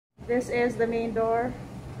This is the main door.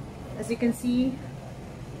 As you can see,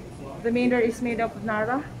 the main door is made of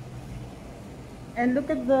Nara. And look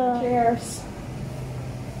at the chairs.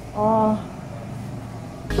 Oh.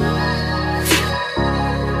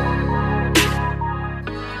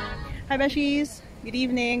 Hi beshies! Good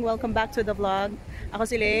evening! Welcome back to the vlog. Ako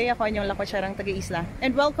si Lei, ako inyong lakwatsarang taga-isla.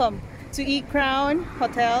 And welcome to E-Crown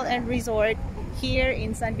Hotel and Resort here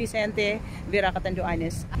in San Vicente, Virac,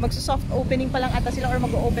 Catanduanes. Magso-soft opening pa lang ata sila or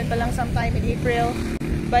mag-o-open pa lang sometime in April.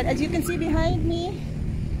 But as you can see behind me,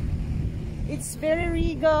 it's very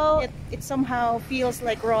regal. It somehow feels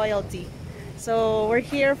like royalty. So we're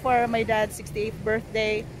here for my dad's 68th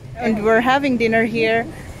birthday and we're having dinner here.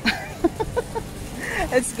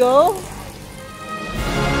 Let's go.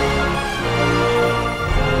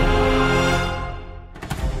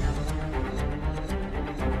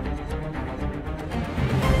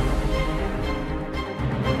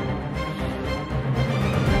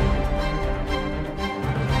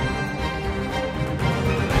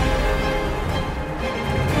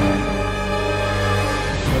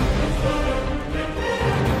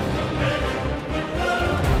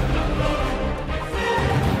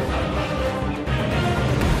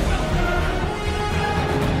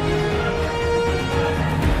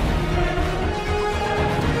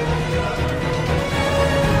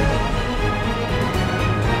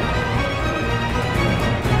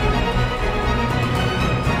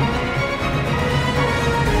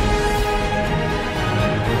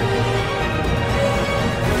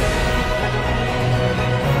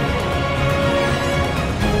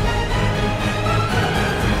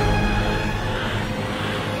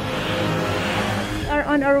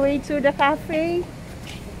 On our way to the cafe,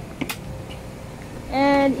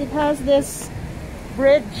 and it has this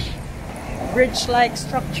bridge-like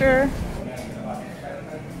structure.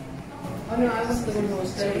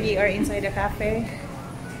 So we are inside the cafe.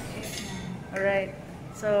 All right,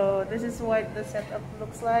 so this is what the setup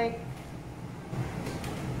looks like.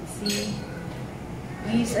 See,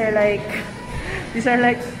 these are like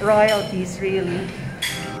royalties, really.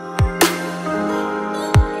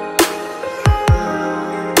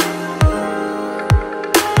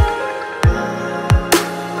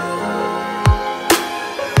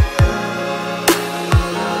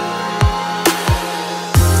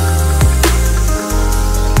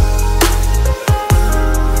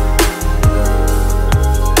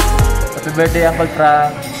 Happy birthday, Uncle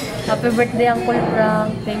Frank. Happy birthday, Uncle Frank.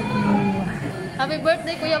 Thank you. Happy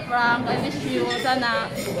birthday, Kuya Frank. I wish you sana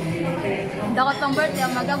dakot pang birthday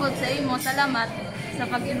ang magabot sa imo. Salamat sa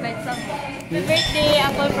pag-invite sa mo. Happy birthday,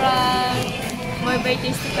 Uncle Frank. More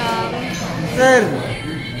birthdays to come. Sir,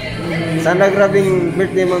 sana grabing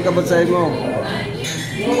birthday magkabot sa imo.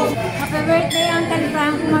 Happy birthday, Uncle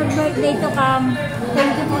Frank. More birthday to come.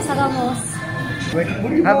 Thank you po sa gamos.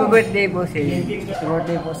 Happy birthday po, sir. Happy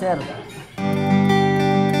birthday po, sir.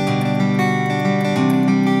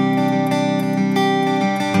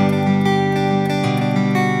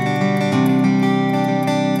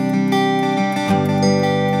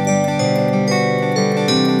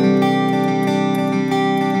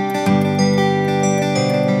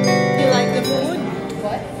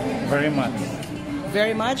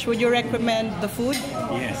 Very much. Would you recommend the food?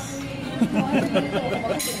 Yes.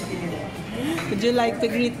 Would you like to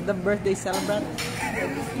greet the birthday celebrant?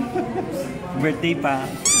 Birthday pa.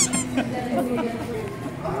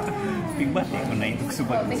 Pigbati ko na ito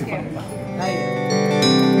subag si Papa.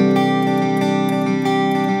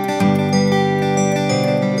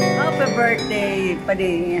 Happy birthday,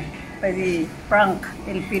 Padi Frank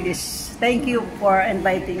Elpides. Thank you for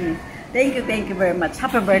inviting me. Thank you very much.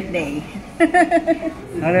 Happy birthday.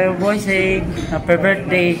 Hello, boysing. Happy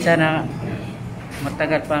birthday. Sana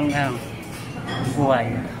matagal pang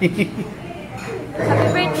buhay. Happy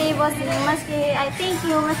birthday, bossing. Maski, I thank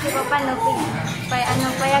you. Maski pa paano,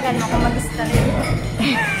 payagan mo kung mag-star.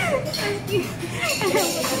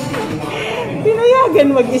 Pinayagan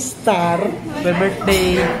mag-star. Happy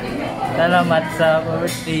birthday. Salamat sa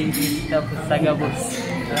birthday. Tapos sa gabos.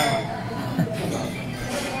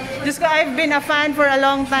 Diyos ko, I've been a fan for a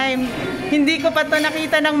long time. Hindi ko pa ito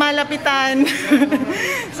nakita ng malapitan.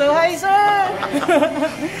 So, hi sir!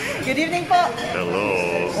 Good evening po! Hello!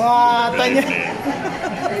 Wow, Tanya!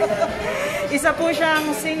 Isa po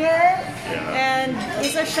siyang singer and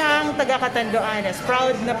isa siyang taga-Catanduanes.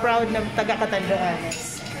 Proud na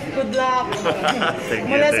taga-Catanduanes. Good luck!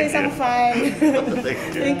 Mula sa isang fan.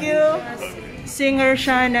 Thank you! Singer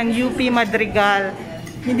siya ng UP Madrigal.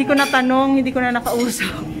 Hindi ko na tanong, hindi ko na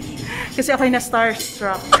nakausap. Kasi ako'y na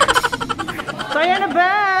starstruck. So ayan na,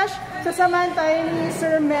 Bash! Sasamahan tayo ni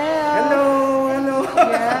Sir Mel. Hello! Hello!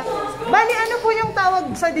 Yeah. Bali, ano po yung tawag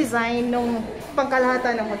sa design ng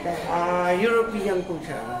pangkalahatan ng hotel? European po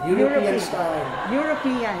siya. European style.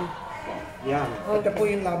 European. Yan. Ito po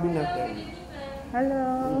yung lobby natin. Hello.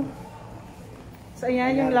 So,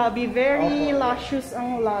 ayan yung lobby. Very luscious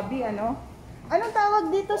ang lobby, ano? Anong tawag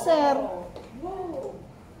dito, sir?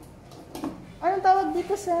 Anong tawag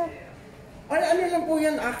dito, sir? Ano lang po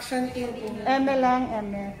yan? Action in po. Eme lang,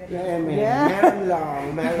 eme. Yeah. Meron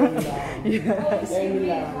lang. Yes. Meron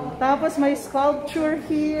lang. Tapos may sculpture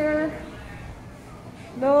here.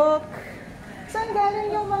 Look. Saan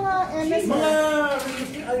galing yung mga eme? Mga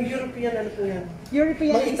European ano po yan?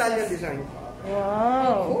 European. Mga Italian design.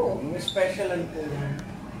 Wow. Mga special ano po yan.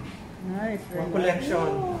 Nice. Mga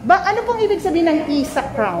collection. Ano pong ibig sabihin ng E sa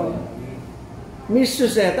crown? Miss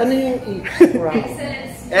Suzette, ano yung E?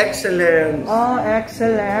 Excellence. Oh,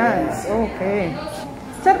 excellence. Okay.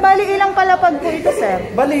 Sir, bali ilang palapag po ito, sir?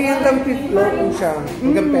 Bali, hanggang 5th floor po siya.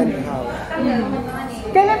 Hanggang penthouse.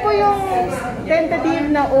 Kailan po yung tentative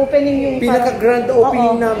na opening yung Pinaka-grand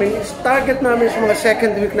opening namin is target namin sa mga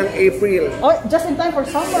second week ng April. Oh, just in time for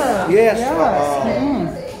summer. Yes.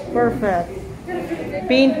 Perfect.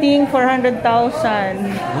 Painting, 400,000.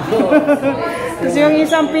 Kasi yung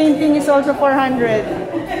isang painting is also 400.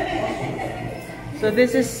 So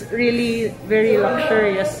this is really very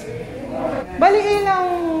luxurious. Bali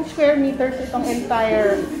ilang square meters itong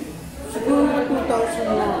entire? Siguro 2,000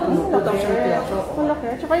 plus.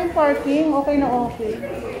 Malaki. Tsaka yung parking, okay na okay.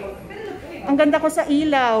 Ang ganda ko sa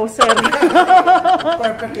ilaw, sir.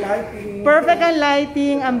 Perfect lighting. Perfect ang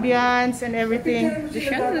lighting, ambience, and everything. The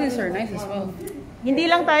chandeliers are nice as well. Hindi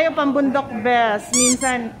lang tayo pambundok best.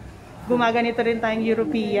 Minsan, gumaganito rin tayong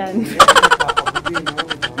European.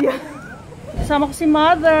 Yeah. Kasama ko si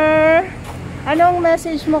Mother. Anong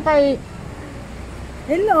message mo kay...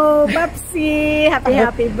 Hello, Papsi!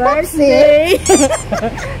 Happy birthday!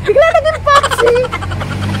 Bigla naging Papsi!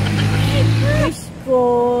 Wish ko,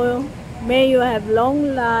 may you have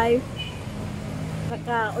long life.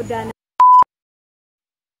 Nakaudan.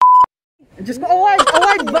 Diyos ko, award!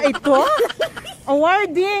 Award ba ito?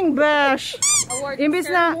 Awarding, Besh! Imbis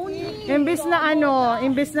na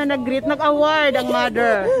nag-greet, nag-award ang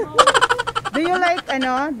Mother. Do you like,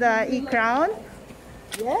 the E-crown?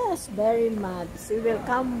 Yes, very much. We will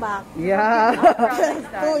come back. Yeah.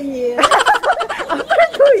 2 years. After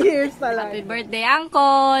 2 years talaga. Happy birthday,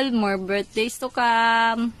 Uncle! More birthdays to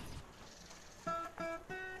come!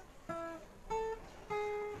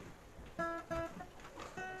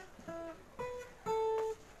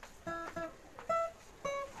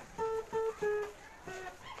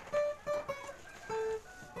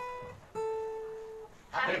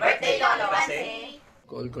 Happy birthday, Lolo Rase!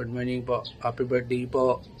 Good morning po. Happy birthday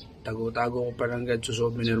po. Tago-tago ko parang agad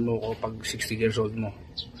susouvenir mo ko pag 60 years old mo.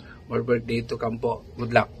 More birthday to come po.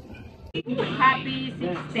 Good luck. Happy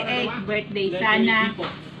 68th birthday. Sana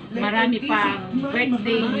marami pa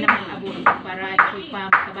birthday na maabot para ito pa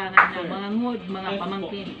kabangan ng mga ngod, mga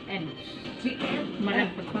pamangkin, and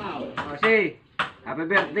marami pa. Kasi, happy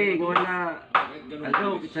birthday. Ngayon na,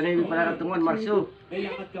 sanay mo pala tungon, Marso.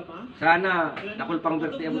 Sana, nakulpang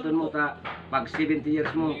birthday abuton mo ta, pag 70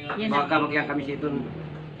 years mo, baka magyang kami sa itong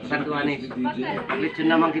Catanduanes. Lechon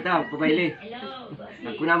naman kita, pabaili.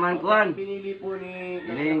 Nagkunaman kuhan.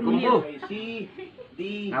 Yan yung kumbo.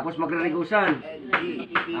 Tapos magre-regusan.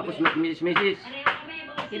 Tapos misis-misis.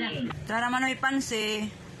 Tara Manoy Pansi,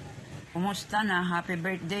 kumusta na? Happy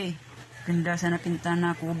birthday. Ganda sa napinta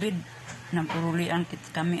na COVID. Napurulian kit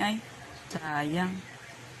kami ay. Sayang.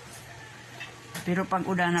 Pero pag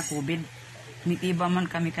uda na COVID, mitiba man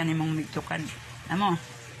kami kanimong migtukad. Amo,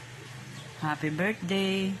 happy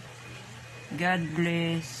birthday. God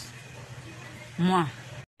bless. Mwah.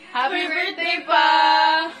 Happy birthday pa!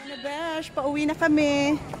 Besh, pauwi na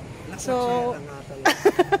kami. So,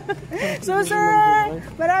 sir,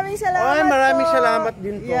 maraming salamat Maraming po. salamat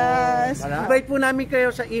din po. Yes. Invite po namin kayo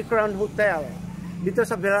sa E-Crown Hotel dito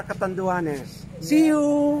sa Virac, Catanduanes. See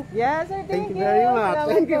you! Yes, sir. Thank you very much. Salamat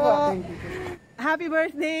Thank you po. po. Thank you. Happy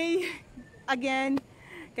birthday again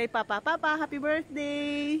kay Papa. Happy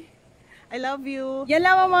birthday. I love you. Yan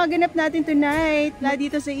lang ang mga ganap natin tonight na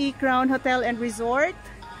dito sa E-Crown Hotel and Resort.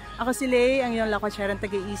 Ako si Lay, ang iyong lakwatsarang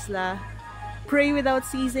taga-isla. Pray without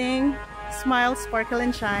ceasing. Smile, sparkle,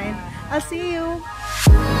 and shine. I'll see you.